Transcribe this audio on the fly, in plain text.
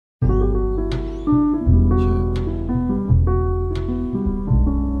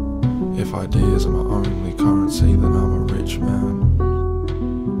ideas are my only currency, then I'm a rich man.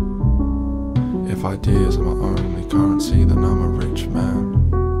 If ideas are my only currency, then I'm a rich man.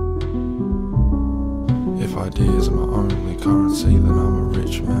 If ideas are my only currency, then I'm a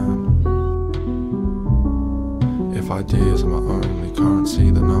rich man. If ideas are my only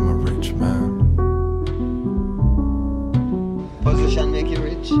currency, then I'm a rich man. Position make you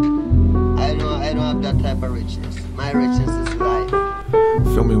rich? I don't have that type of richness. My richness is life.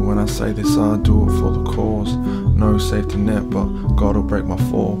 Feel me when I say this, I do it for the cause. No safety net, but God will break my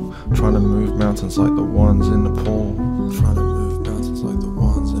fall. Trying to move mountains like the ones in Nepal. Trying to move mountains like the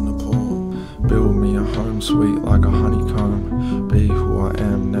ones in Nepal. Build me a home sweet like a honeycomb. Be who I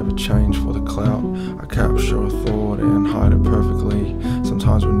am, never change for the clout. I capture a thought and hide it perfectly.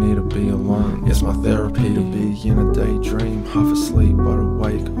 Sometimes we need to be alone. It's my therapy to be in a daydream. Half asleep but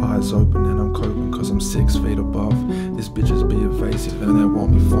awake, eyes open and I'm coping cause I'm 6 feet above. These bitches be evasive and they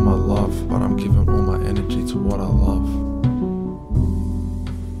want me for my love, but I'm giving all my energy to what I love.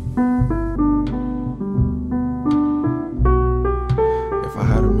 If I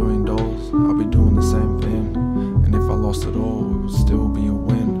had $1 million, I'd be doing the same thing. And if I lost it all, it would still be a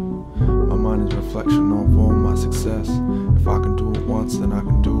win. My mind is a reflection of all my success. If I can do it once, then I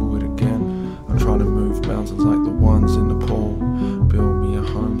can do it again. I'm trying to move mountains like the ones in Nepal. Build me a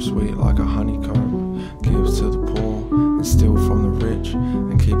home sweet like a honeycomb. Give to the poor and steal from the rich.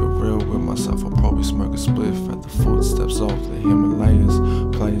 And keep it real with myself, I'll probably smoke a spliff at the footsteps of the Himalayas.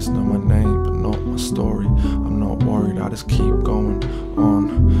 Players know my name but not my story. I'm not worried, I just keep going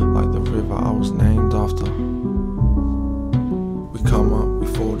on like the river I was named after. We come up, we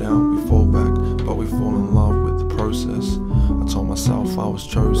fall down, we fall back, but we fall in love with the process. I told myself I was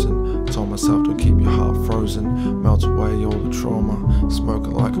chosen. I told myself to keep your heart frozen. Melt away all the trauma, smoke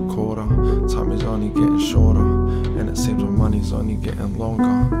it like a quarter. Time is only getting shorter, and it seems my money's only getting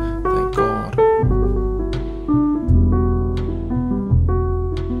longer. Thank God.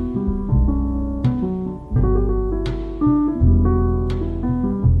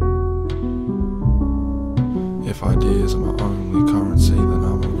 If ideas are my only currency, then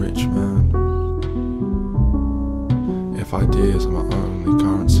I'm a rich man. If ideas are my only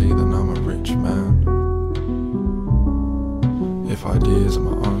currency, then I'm a rich man. If ideas are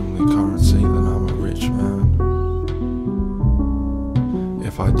my only currency, then I'm a rich man.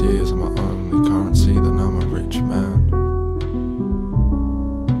 If ideas are my only currency, then I'm a rich man.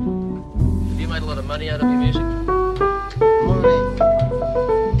 Have you made a lot of money out of your music? Money.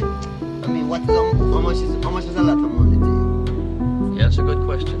 I mean, how much is a lot of money to you? Yeah, that's a good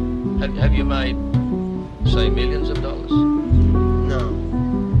question. Have you made, say, millions of dollars? No.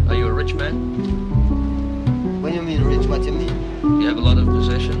 Are you a rich man? When you mean rich, what you mean? Do you have a lot of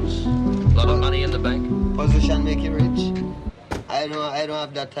possessions? A lot of money in the bank? Position make you rich? I don't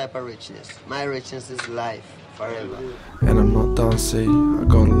have that type of richness. My richness is life, forever. And I'm not done, see, I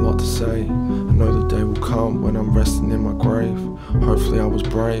got a lot to say. I know the day will come when I'm resting in my grave. Hopefully I was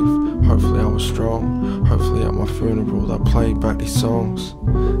brave, hopefully I was strong. Hopefully at my funeral they'll play back these songs.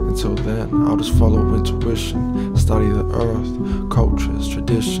 Until then, I'll just follow intuition. Study the earth, cultures,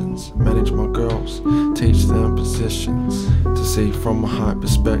 traditions. Manage my girls, teach them positions. To see from a high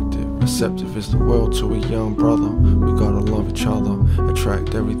perspective. Receptive is the world to a young brother. We gotta love each other,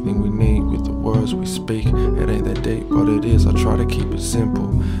 attract everything we need with the words we speak. It ain't that deep, but it is. I try to keep it simple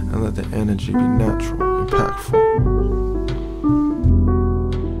and let the energy be natural, impactful.